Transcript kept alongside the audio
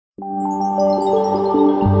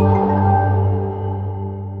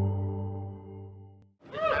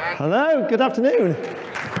Hello, good afternoon.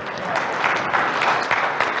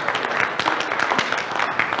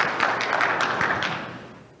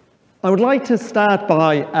 I would like to start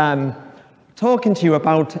by talking to you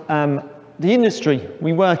about the industry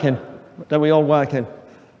we work in, that we all work in.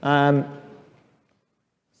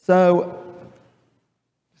 So,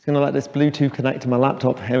 just going to let this Bluetooth connect to my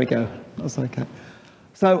laptop. Here we go. That's okay.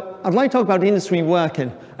 So, I'd like to talk about the industry we work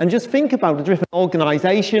in, and just think about the different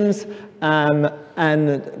organisations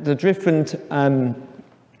and the different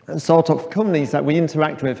sort of companies that we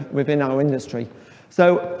interact with within our industry.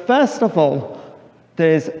 So, first of all,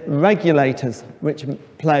 there's regulators which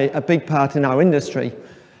play a big part in our industry.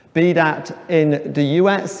 Be that in the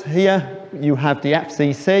US here, you have the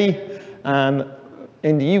FCC.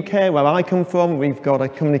 In the UK, where I come from, we've got a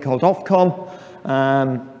company called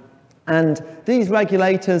Ofcom. And these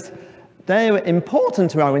regulators, they're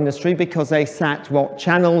important to our industry because they set what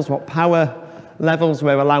channels, what power levels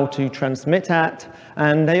we're allowed to transmit at.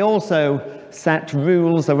 And they also set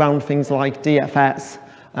rules around things like DFS,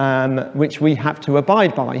 which we have to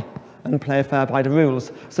abide by and play fair by the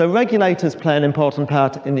rules. So regulators play an important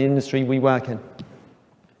part in the industry we work in.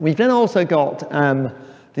 We've then also got the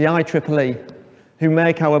IEEE, who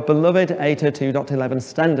make our beloved 802.11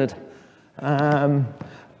 standard.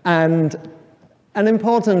 And an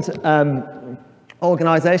important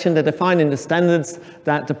organisation, they're defining the standards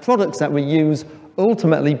that the products that we use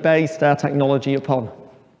ultimately base their technology upon.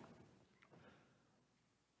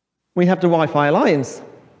 We have the Wi-Fi Alliance,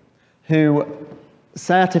 who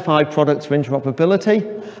certify products for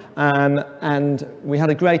interoperability. And we had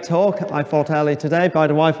a great talk, I thought, earlier today by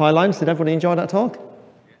the Wi-Fi Alliance. Did everybody enjoy that talk?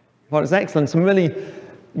 Well, it was excellent. Some really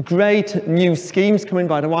great new schemes coming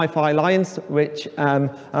by the Wi-Fi Alliance, which are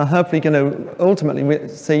hopefully going to ultimately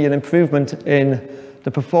see an improvement in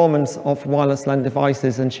the performance of wireless LAN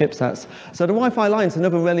devices and chipsets. So the Wi-Fi Alliance is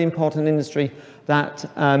another really important industry that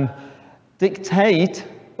dictate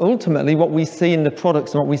ultimately what we see in the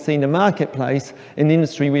products and what we see in the marketplace in the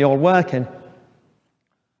industry we all work in.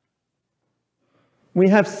 We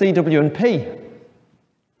have CW&P.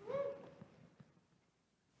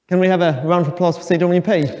 Can we have a round of applause for CW&P?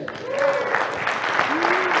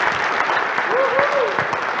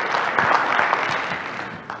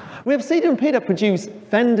 We have CW&P that produce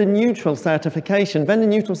vendor-neutral certification.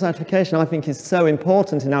 Vendor-neutral certification, I think, is so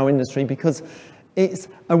important in our industry because it's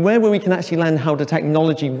a way where we can actually learn how the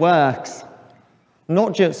technology works,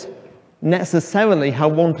 not just necessarily how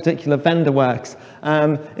one particular vendor works.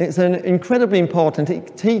 It's incredibly important.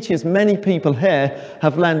 It teaches many people here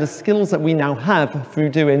have learned the skills that we now have through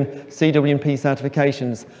doing CW&P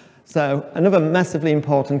certifications. So another massively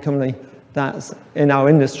important company that's in our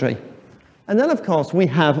industry. And then, of course, we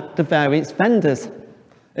have the various vendors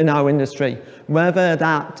in our industry, whether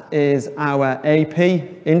that is our AP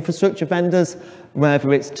infrastructure vendors,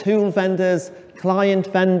 whether it's tool vendors, client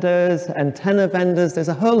vendors, antenna vendors. There's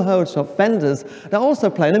a whole host of vendors that also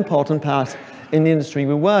play an important part in the industry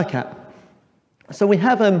we work at. So we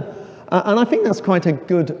have, and I think that's quite a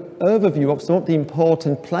good overview of some of the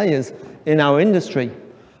important players in our industry.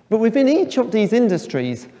 But within each of these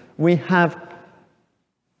industries, we have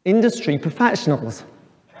industry professionals.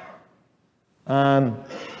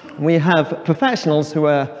 We have professionals who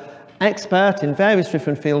are expert in various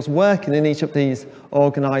different fields working in each of these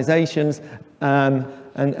organizations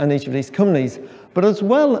and each of these companies. But as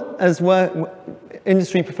well as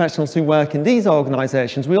industry professionals who work in these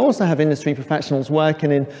organizations, we also have industry professionals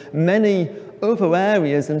working in many other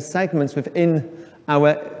areas and segments within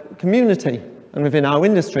our community and within our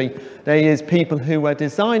industry. There is people who are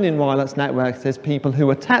designing wireless networks, there's people who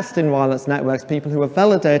are testing wireless networks, people who are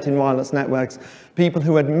validating wireless networks, people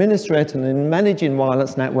who are administrating and managing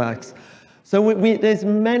wireless networks. So there's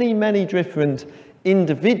many, many different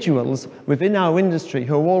individuals within our industry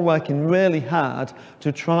who are all working really hard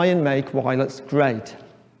to try and make wireless great.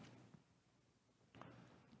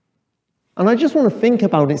 And I just want to think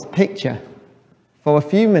about this picture for a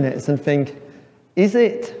few minutes and think, is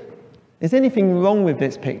anything wrong with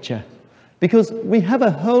this picture? Because we have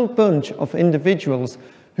a whole bunch of individuals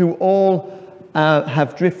who all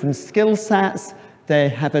have different skill sets, they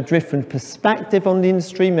have a different perspective on the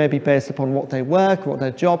industry, maybe based upon what they work, what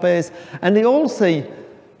their job is, and they all see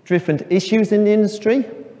different issues in the industry.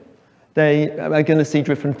 They are going to see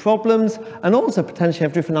different problems and also potentially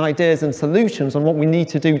have different ideas and solutions on what we need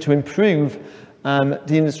to do to improve the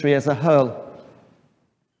industry as a whole.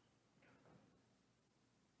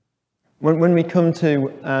 When we come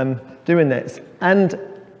to doing this. And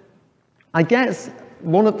I guess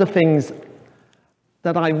one of the things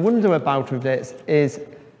that I wonder about with this is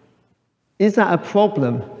that a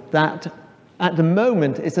problem that At the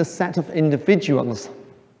moment, it's a set of individuals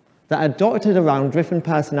that are dotted around different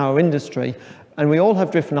parts in our industry, and we all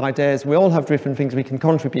have different ideas, we all have different things we can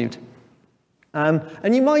contribute.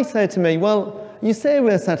 And you might say to me, well, you say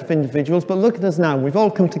we're a set of individuals, but look at us now. We've all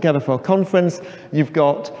come together for a conference. You've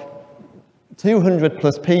got 200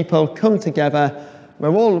 plus people come together.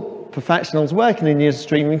 We're all professionals working in the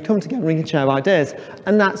industry, and we can come together and we can share ideas.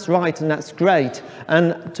 And that's right, and that's great.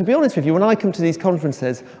 And to be honest with you, when I come to these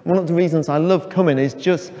conferences, one of the reasons I love coming is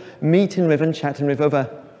just meeting with and chatting with other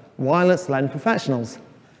wireless LAN professionals.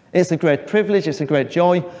 It's a great privilege, it's a great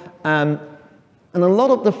joy. And a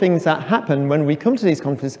lot of the things that happen when we come to these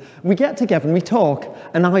conferences, we get together and we talk,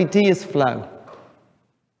 and ideas flow.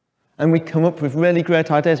 And we come up with really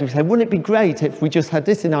great ideas. We say, wouldn't it be great if we just had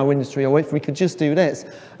this in our industry, or if we could just do this?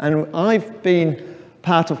 And I've been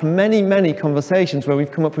part of many, many conversations where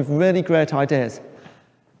we've come up with really great ideas.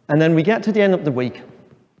 And then we get to the end of the week.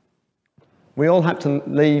 We all have to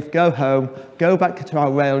leave, go home, go back to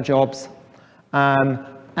our rail jobs,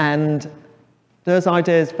 and those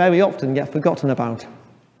ideas very often get forgotten about.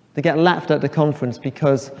 They get left at the conference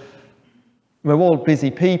because we're all busy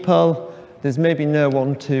people, there's maybe no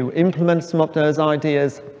one to implement some of those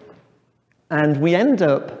ideas, and we end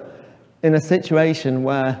up in a situation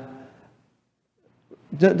where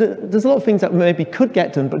there's a lot of things that maybe could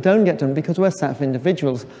get done but don't get done because we're a set of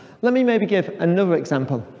individuals. Let me maybe give another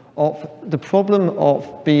example of the problem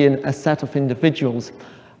of being a set of individuals.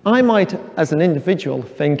 I might, as an individual,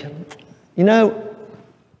 think, you know,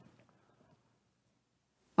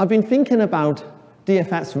 I've been thinking about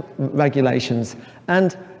DFS regulations,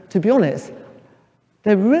 and to be honest,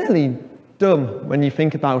 they're really dumb when you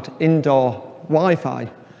think about indoor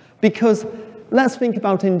Wi-Fi. Because let's think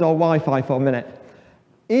about indoor Wi-Fi for a minute.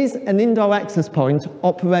 Is an indoor access point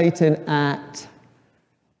operating at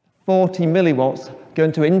 40 milliwatts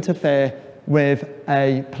going to interfere with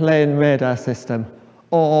a plane radar system?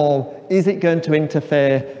 Or is it going to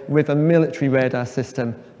interfere with a military radar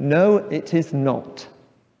system? No, it is not.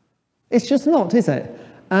 It's just not, is it?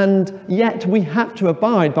 And yet we have to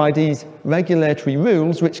abide by these regulatory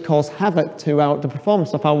rules which cause havoc throughout the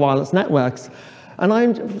performance of our wireless networks. And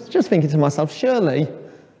I'm just thinking to myself, surely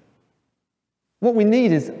what we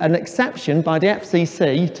need is an exception by the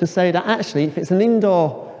FCC to say that actually if it's an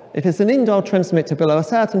indoor transmitter below a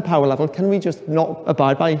certain power level, can we just not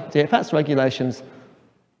abide by DFS regulations?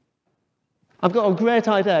 I've got a great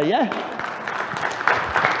idea, yeah?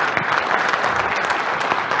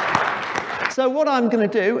 So what I'm going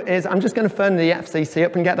to do is I'm just going to phone the FCC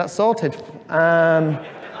up and get that sorted.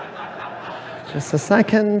 Just a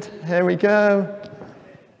second. Here we go.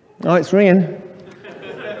 Oh, it's ringing.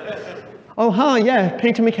 Oh, hi, yeah,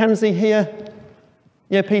 Peter MacKenzie here.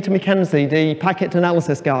 Yeah, Peter MacKenzie, the packet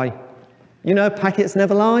analysis guy. You know, packets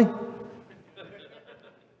never lie?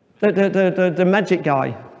 The magic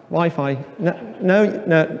guy. Wi-Fi. No,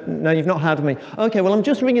 you've not heard of me. Okay, well, I'm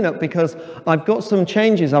just ringing up because I've got some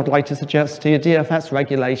changes I'd like to suggest to your DFS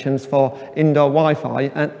regulations for indoor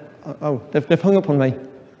Wi-Fi. And, oh, they've hung up on me.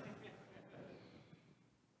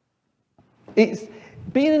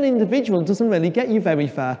 Being an individual doesn't really get you very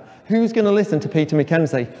far. Who's going to listen to Peter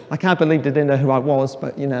MacKenzie? I can't believe they didn't know who I was,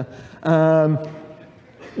 but, you know.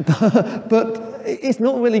 But it's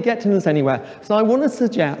not really getting us anywhere. So I want to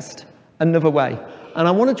suggest another way. And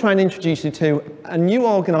I want to try and introduce you to a new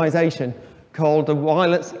organisation called the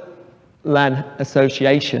Wireless LAN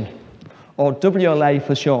Association, or WLA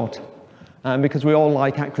for short, because we all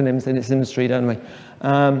like acronyms in this industry, don't we?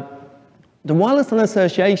 The Wireless LAN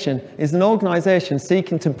Association is an organisation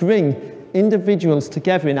seeking to bring individuals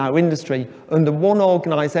together in our industry under one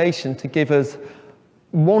organisation to give us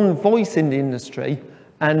one voice in the industry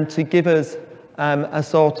and to give us a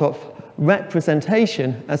sort of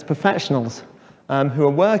representation as professionals who are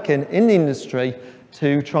working in the industry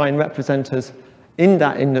to try and represent us in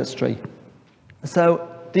that industry. So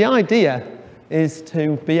the idea is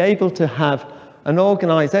to be able to have an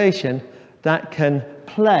organisation that can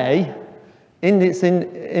play in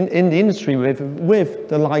the industry with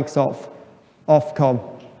the likes of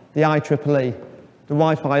Ofcom, the IEEE, the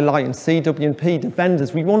Wi-Fi Alliance, CWP, the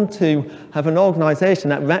vendors. We want to have an organisation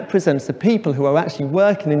that represents the people who are actually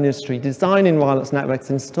working in the industry, designing wireless networks,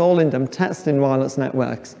 installing them, testing wireless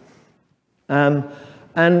networks,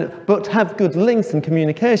 but have good links and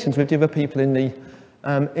communications with the other people in the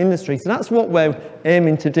industry. So that's what we're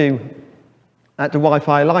aiming to do at the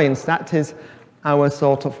Wi-Fi Alliance. That is our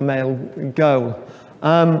sort of main goal.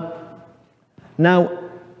 Now,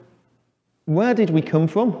 where did we come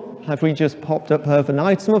from? Have we just popped up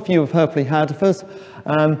overnight? Some of you have hopefully heard of us.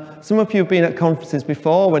 Some of you have been at conferences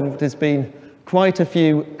before when there's been quite a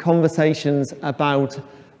few conversations about,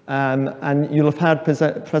 and you'll have had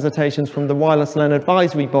presentations from the Wireless LAN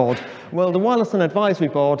Advisory Board. Well, the Wireless LAN Advisory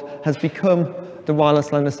Board has become the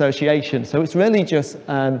Wireless LAN Association, so it's really just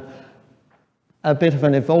a bit of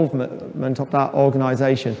an involvement of that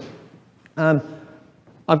organisation.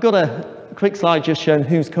 I've got a quick slide just showing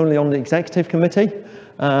who's currently on the executive committee.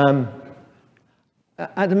 At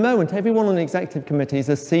the moment, everyone on the executive committee is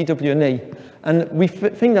a CW&E, and we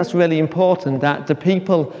think that's really important, that the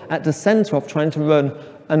people at the centre of trying to run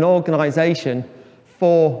an organisation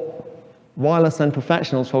for wireless LAN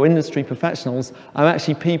professionals, for industry professionals, are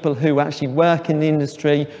actually people who actually work in the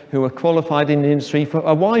industry, who are qualified in the industry, for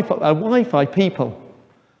a Wi-Fi people,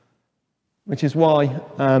 which is why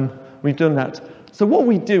we've done that. So what are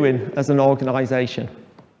we doing as an organisation?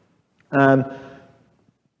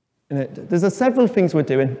 There's several things we're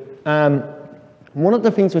doing. One of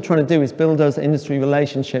the things we're trying to do is build those industry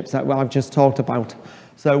relationships that I've just talked about.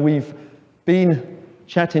 So we've been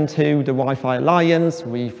chatting to the Wi-Fi Alliance,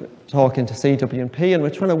 we've talking to CWP, and we're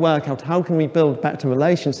trying to work out how can we build better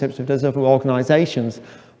relationships with those other organisations.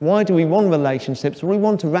 Why do we want relationships? Well, we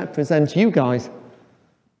want to represent you guys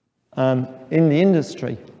in the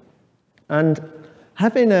industry. And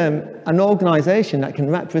having an organisation that can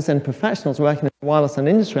represent professionals working in the wireless LAN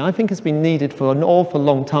industry, I think has been needed for an awful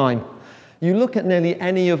long time. You look at nearly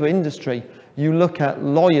any other industry, you look at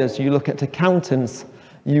lawyers, you look at accountants,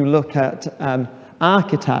 you look at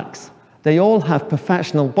architects, they all have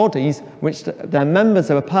professional bodies which their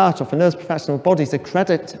members are a part of, and those professional bodies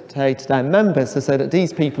accreditate their members to say that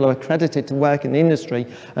these people are accredited to work in the industry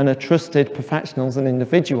and are trusted professionals and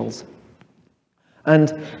individuals.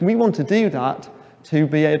 And we want to do that to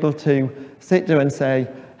be able to sit there and say,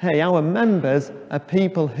 hey, our members are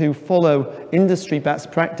people who follow industry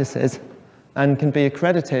best practices and can be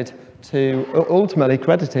accredited to, ultimately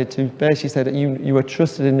accredited to basically say that you are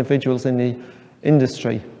trusted individuals in the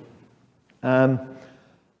industry. I'm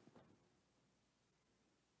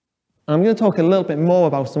going to talk a little bit more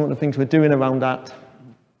about some of the things we're doing around that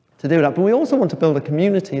to do that, but we also want to build a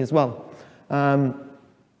community as well. And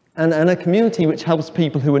a community which helps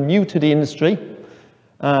people who are new to the industry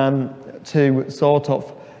to sort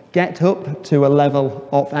of get up to a level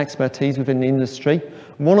of expertise within the industry.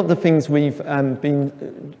 One of the things we've done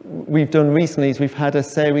recently is we've had a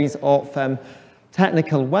series of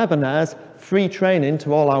technical webinars, free training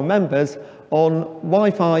to all our members on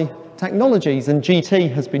Wi-Fi technologies, and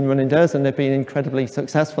GT has been running those, and they've been incredibly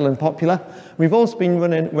successful and popular. We're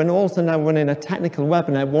also now running a technical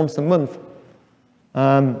webinar once a month,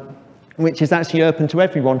 which is actually open to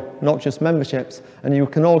everyone, not just memberships, and you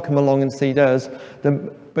can all come along and see those.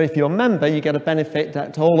 But if you're a member, you get a benefit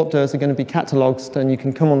that all of those are going to be catalogued, and you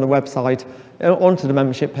can come on the website, onto the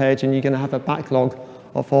membership page, and you're going to have a backlog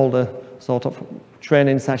of all the sort of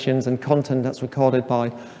training sessions and content that's recorded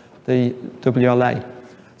by the WLA.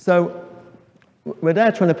 So we're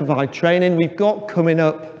there trying to provide training. We've got coming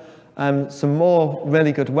up some more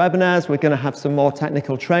really good webinars. We're going to have some more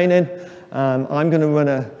technical training. I'm going to run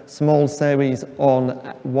a small series on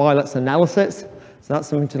wireless analysis. So that's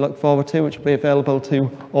something to look forward to, which will be available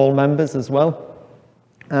to all members as well.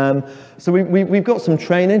 So we've got some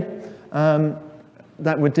training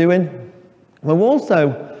that we're doing. We're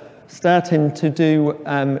also starting to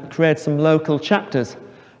create some local chapters.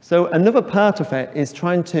 So another part of it is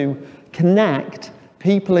trying to connect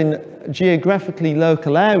people in geographically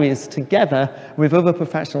local areas together with other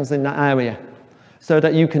professionals in that area, so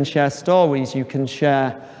that you can share stories, you can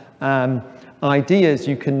share ideas,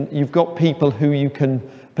 you've got people who you can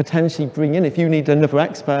potentially bring in. If you need another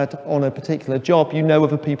expert on a particular job, you know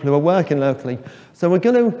other people who are working locally. So we're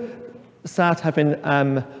going to start having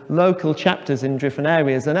local chapters in different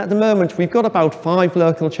areas, and at the moment we've got about 5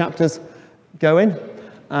 local chapters going.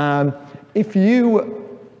 If you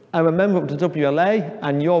are a member of the WLA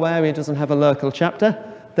and your area doesn't have a local chapter,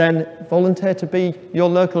 then volunteer to be your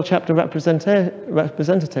local chapter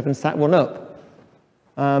representative and set one up.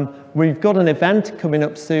 We've got an event coming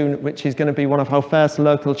up soon, which is going to be one of our first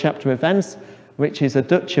local chapter events, which is a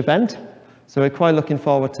Dutch event. So we're quite looking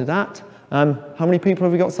forward to that. How many people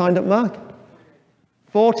have we got signed up, Mark?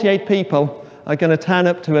 48 people are going to turn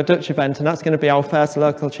up to a Dutch event, and that's going to be our first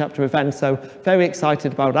local chapter event. So very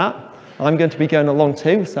excited about that. I'm going to be going along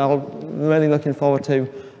too, so I'm really looking forward to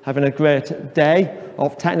having a great day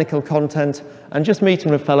of technical content and just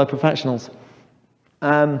meeting with fellow professionals.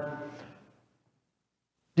 The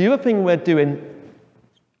other thing we're doing,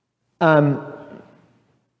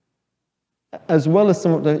 as well as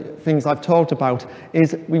some of the things I've talked about,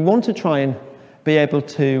 is we want to try and be able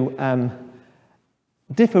to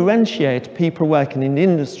differentiate people working in the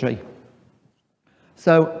industry.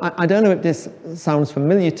 So I don't know if this sounds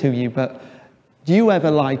familiar to you, but do you ever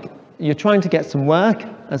you're trying to get some work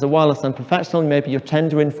as a wireless LAN professional, maybe you're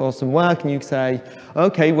tendering for some work and you say,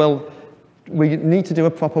 okay, well, we need to do a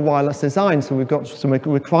proper wireless design. So we've got some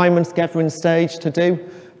requirements gathering stage to do.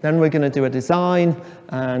 Then we're going to do a design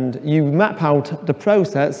and you map out the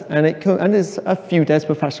process and there's a few days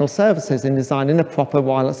professional services in designing a proper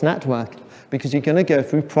wireless network because you're going to go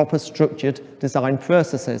through proper structured design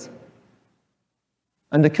processes.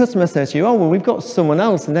 And the customer says to you, oh, well, we've got someone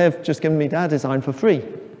else and they've just given me their design for free.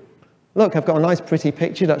 Look, I've got a nice pretty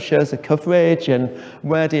picture that shows the coverage and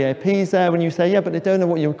where the AP's there. And you say, yeah, but they don't know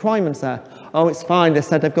what your requirements are. Oh, it's fine. They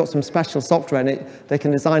said they've got some special software in it. They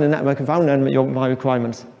can design a network around my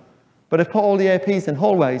requirements. But they've put all the APs in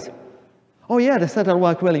hallways. Oh, yeah, they said it'll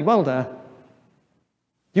work really well there.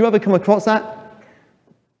 Do you ever come across that?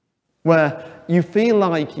 Where you feel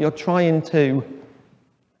like you're trying to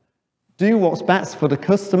do what's best for the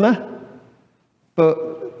customer,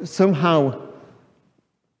 but somehow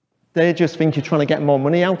they just think you're trying to get more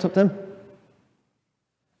money out of them.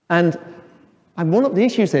 And one of the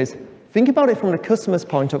issues is, think about it from the customer's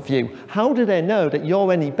point of view. How do they know that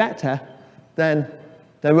you're any better than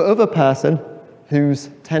the other person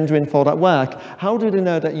who's tendering for that work? How do they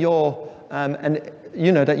know that you're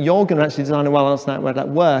that you're going to actually design a wireless network that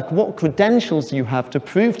work? What credentials do you have to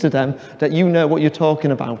prove to them that you know what you're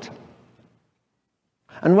talking about?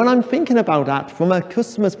 And when I'm thinking about that from a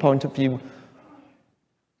customer's point of view,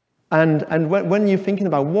 and when you're thinking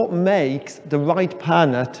about what makes the right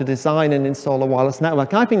partner to design and install a wireless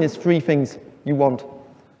network, I think there's three things you want.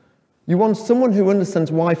 You want someone who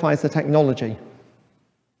understands Wi-Fi as a technology.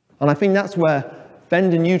 And I think that's where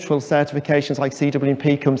vendor-neutral certifications like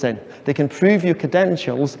CWP comes in. They can prove your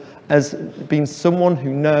credentials as being someone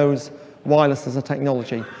who knows wireless as a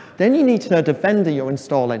technology. Then you need to know the vendor you're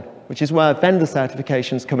installing, which is where vendor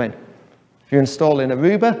certifications come in. If you're installing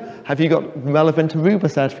Aruba, have you got relevant Aruba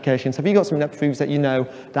certifications? Have you got something that proves that you know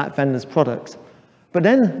that vendor's products? But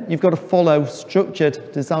then you've got to follow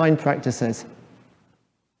structured design practices.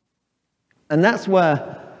 And that's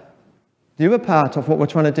where the other part of what we're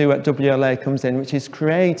trying to do at WLA comes in, which is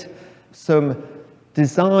create some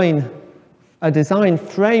a design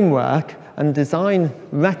framework and design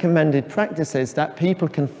recommended practices that people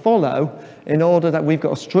can follow in order that we've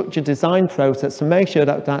got a structured design process to make sure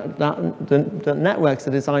that the networks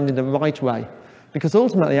are designed in the right way. Because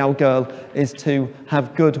ultimately our goal is to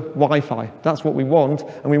have good Wi-Fi. That's what we want,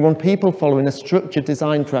 and we want people following a structured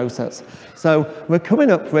design process. So we're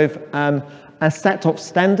coming up with a set of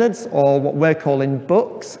standards, or what we're calling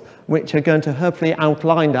books, which are going to hopefully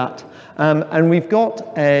outline that. And we've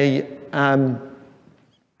got a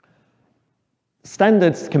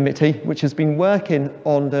standards committee which has been working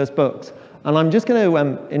on those books. And I'm just going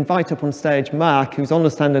to invite up on stage Mark, who's on the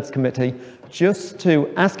standards committee, just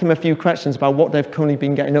to ask him a few questions about what they've currently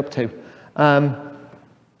been getting up to.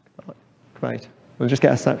 Great. We'll just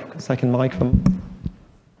get a second mic from.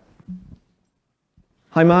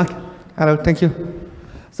 Hi, Mark. Hello, thank you.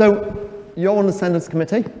 So, you're on the standards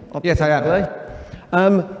committee? Yes, I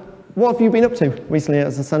am. What have you been up to recently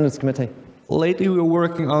as a standards committee? Lately, we're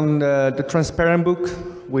working on the transparent book.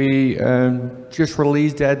 We just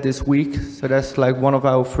released that this week, so that's like one of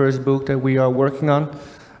our first books that we are working on.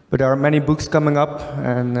 But there are many books coming up,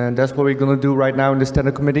 and that's what we're going to do right now in the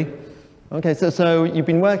standard committee. Okay, so you've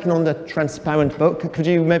been working on the transparent book. Could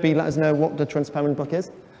you maybe let us know what the transparent book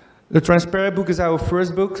is? The transparent book is our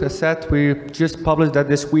first book. As I said, we just published that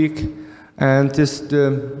this week, and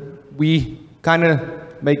we kind of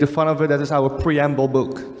make the fun of it. That is our preamble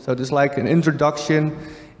book. So there's like an introduction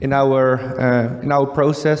in our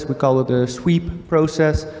process. We call it the SWEEP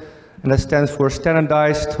process, and that stands for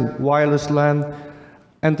Standardized Wireless LAN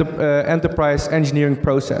Enterprise Engineering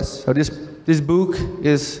Process. So this book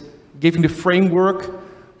is giving the framework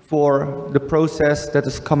for the process that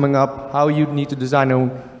is coming up, how you need to design a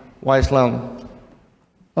wireless LAN.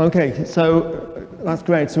 Okay, so that's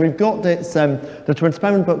great. So we've got this, the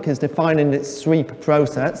transparent book is defining its SWEEP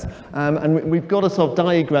process, and we've got a sort of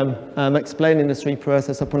diagram explaining the SWEEP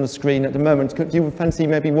process up on the screen at the moment. Do you fancy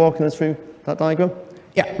maybe walking us through that diagram?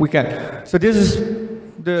 Yeah, we can. So this is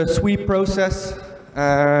the SWEEP process.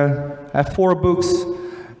 I have 4 books,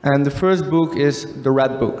 and the first book is the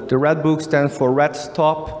red book. The red book stands for red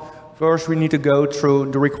stop. First, we need to go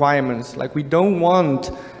through the requirements. Like, we don't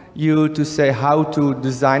want you to say how to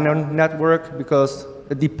design a network, because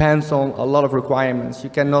it depends on a lot of requirements. You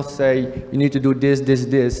cannot say you need to do this, this,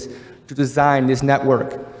 this to design this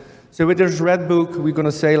network. So with this red book, we're going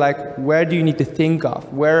to say, like, where do you need to think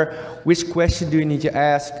of? Which question do you need to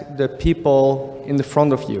ask the people in the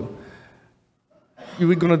front of you?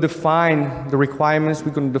 we're going to define the requirements,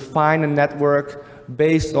 we're going to define a network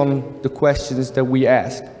based on the questions that we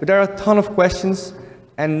ask. But there are a ton of questions,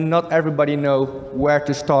 and not everybody knows where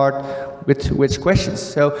to start with which questions.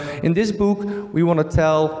 So in this book, we want to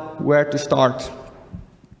tell where to start.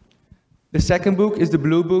 The second book is the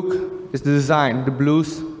blue book, is the design. The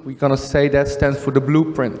blues, we're going to say that stands for the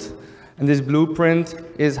blueprint. And this blueprint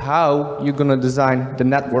is how you're going to design the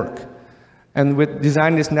network. And with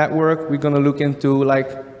design this network, we're going to look into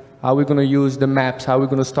like how we're going to use the maps, how we're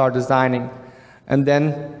going to start designing. And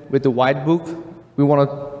then with the white book, we want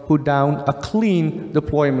to put down a clean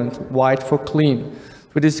deployment, white for clean.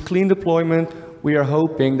 With this clean deployment, we are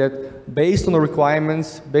hoping that based on the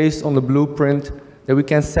requirements, based on the blueprint, that we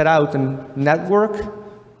can set out a network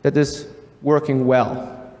that is working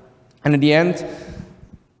well. And in the end,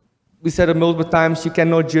 we said it multiple times, you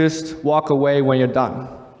cannot just walk away when you're done.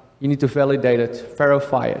 You need to validate it,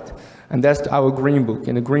 verify it. And that's our green book.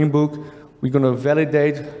 In the green book, we're going to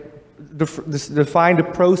validate, define the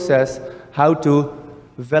process how to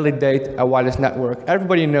validate a wireless network.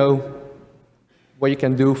 Everybody knows what you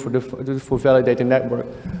can do for validating network.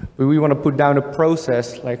 But we want to put down a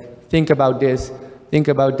process, like think about this, think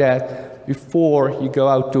about that, before you go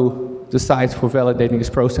out to the site for validating this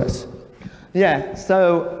process. Yeah,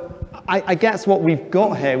 so I guess what we've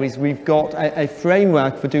got here is we've got a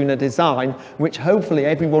framework for doing a design which hopefully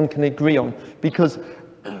everyone can agree on, because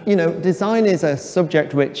you know, design is a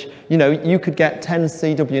subject which, you know, you could get 10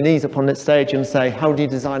 CWNEs up on this stage and say, how do you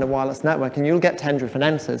design a wireless network? And you'll get 10 different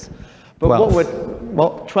answers. But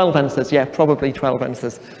 12 answers, yeah, probably 12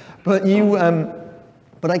 answers. But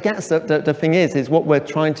but I guess the thing is what we're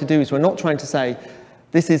trying to do is we're not trying to say,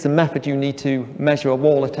 this is a method you need to measure a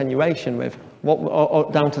wall attenuation with,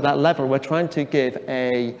 or down to that level. We're trying to give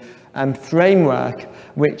a framework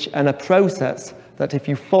and a process that if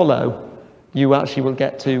you follow, you actually will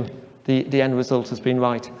get to the end result as being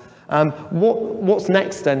right. What's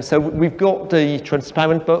next then? So we've got the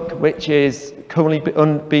transparent book, which is currently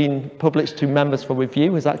being published to members for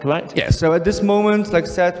review, is that correct? Yeah, so at this moment, like I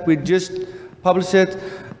said, we just published it.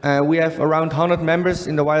 We have around 100 members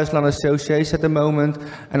in the Wireless LAN Association at the moment,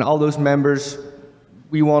 and all those members,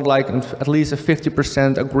 we want like at least a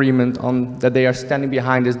 50% agreement on that they are standing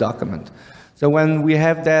behind this document. So when we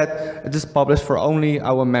have that, it is published for only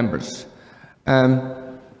our members.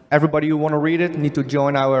 Everybody who want to read it need to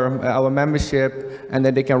join our membership, and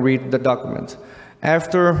then they can read the document.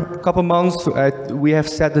 After a couple months, we have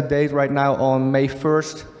set the date right now on May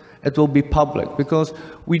 1st. It will be public, because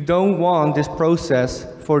we don't want this process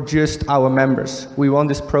for just our members. We want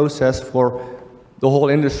this process for the whole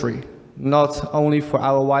industry, not only for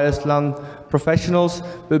our wireless LAN professionals,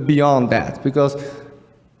 but beyond that, because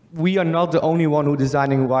we are not the only one who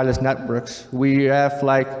designing wireless networks. We have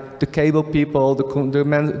like the cable people,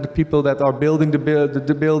 the people that are building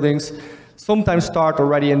the buildings, sometimes start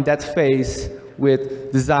already in that phase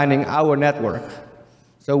with designing our network.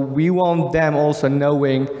 So we want them also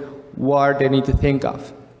knowing what they need to think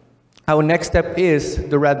of. Our next step is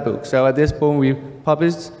the red book. So at this point we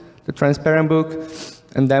published the transparent book,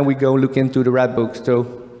 and then we go look into the red book. So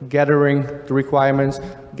gathering the requirements,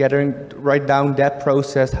 write down that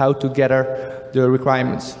process, how to gather the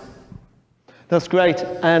requirements. That's great.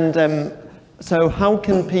 And so how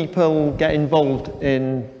can people get involved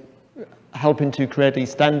in helping to create these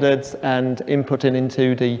standards and inputting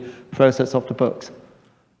into the process of the books?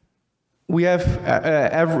 We have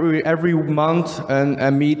every month a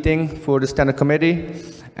meeting for the standard committee,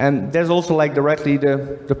 and there's also like directly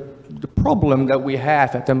the problem that we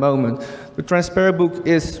have at the moment. The transparent book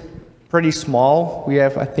is pretty small. We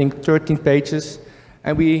have, I think, 13 pages,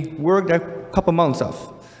 and we worked a couple months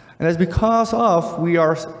off. And that's because we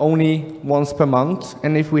are only once per month,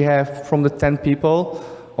 and if we have from the 10 people,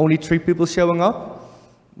 only 3 people showing up,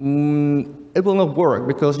 it will not work,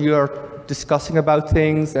 because you are discussing about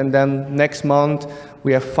things, and then next month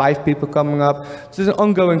we have 5 people coming up. So it's an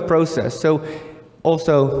ongoing process. So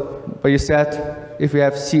also, what you said, if we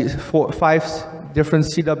have 5 different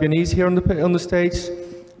CWNEs here on the stage,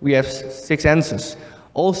 we have 6 answers.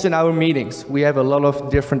 Also in our meetings, we have a lot of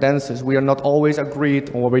different answers. We are not always agreed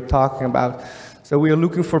on what we're talking about. So we are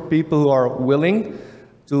looking for people who are willing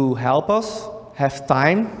to help us, have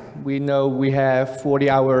time. We know we have 40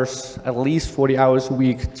 hours, at least 40 hours a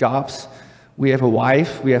week jobs. We have a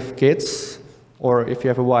wife, we have kids, or if you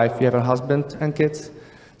have a wife, you have a husband and kids.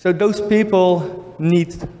 So those people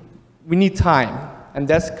we need time. And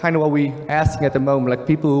that's kind of what we're asking at the moment, like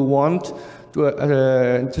people who want to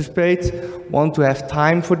anticipate, want to have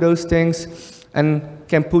time for those things, and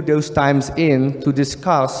can put those times in to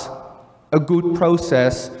discuss a good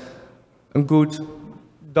process, a good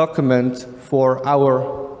document for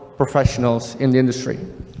our professionals in the industry.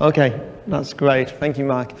 Okay, that's great. Thank you,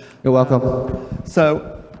 Mark. You're welcome.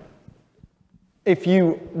 So, if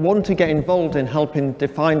you want to get involved in helping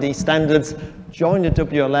define these standards, join the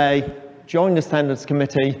WLA, join the Standards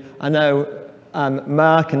Committee. I know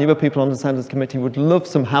Mark and the other people on the Standards Committee would love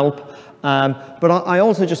some help. But I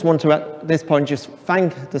also just want to, at this point, just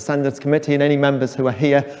thank the Standards Committee and any members who are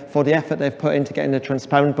here for the effort they've put into getting the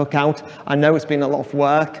Transparent book out. I know it's been a lot of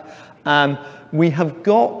work. We have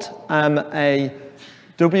got a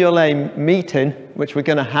WLA meeting, which we're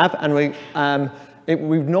going to have, and we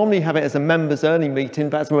normally have it as a members only meeting,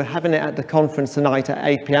 but as we're having it at the conference tonight at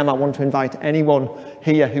 8 PM, I want to invite anyone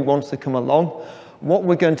here who wants to come along. What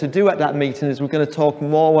we're going to do at that meeting is we're going to talk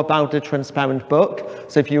more about the Transparent book.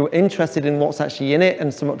 So if you're interested in what's actually in it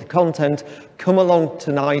and some of the content, come along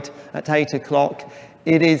tonight at 8 o'clock.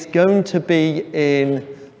 It is going to be in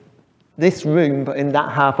this room, but in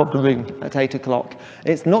that half of the room at 8 o'clock.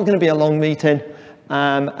 It's not going to be a long meeting,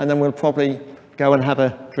 and then we'll probably go and have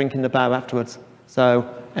a drink in the bar afterwards. So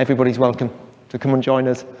everybody's welcome to come and join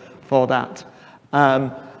us for that.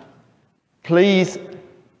 Please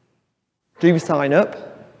do sign up.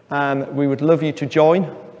 We would love you to join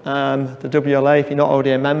the WLA if you're not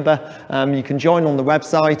already a member. You can join on the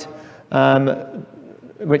website,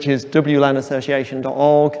 which is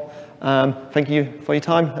wlanassociation.org. Thank you for your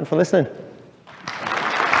time and for listening.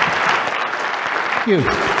 Thank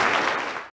you.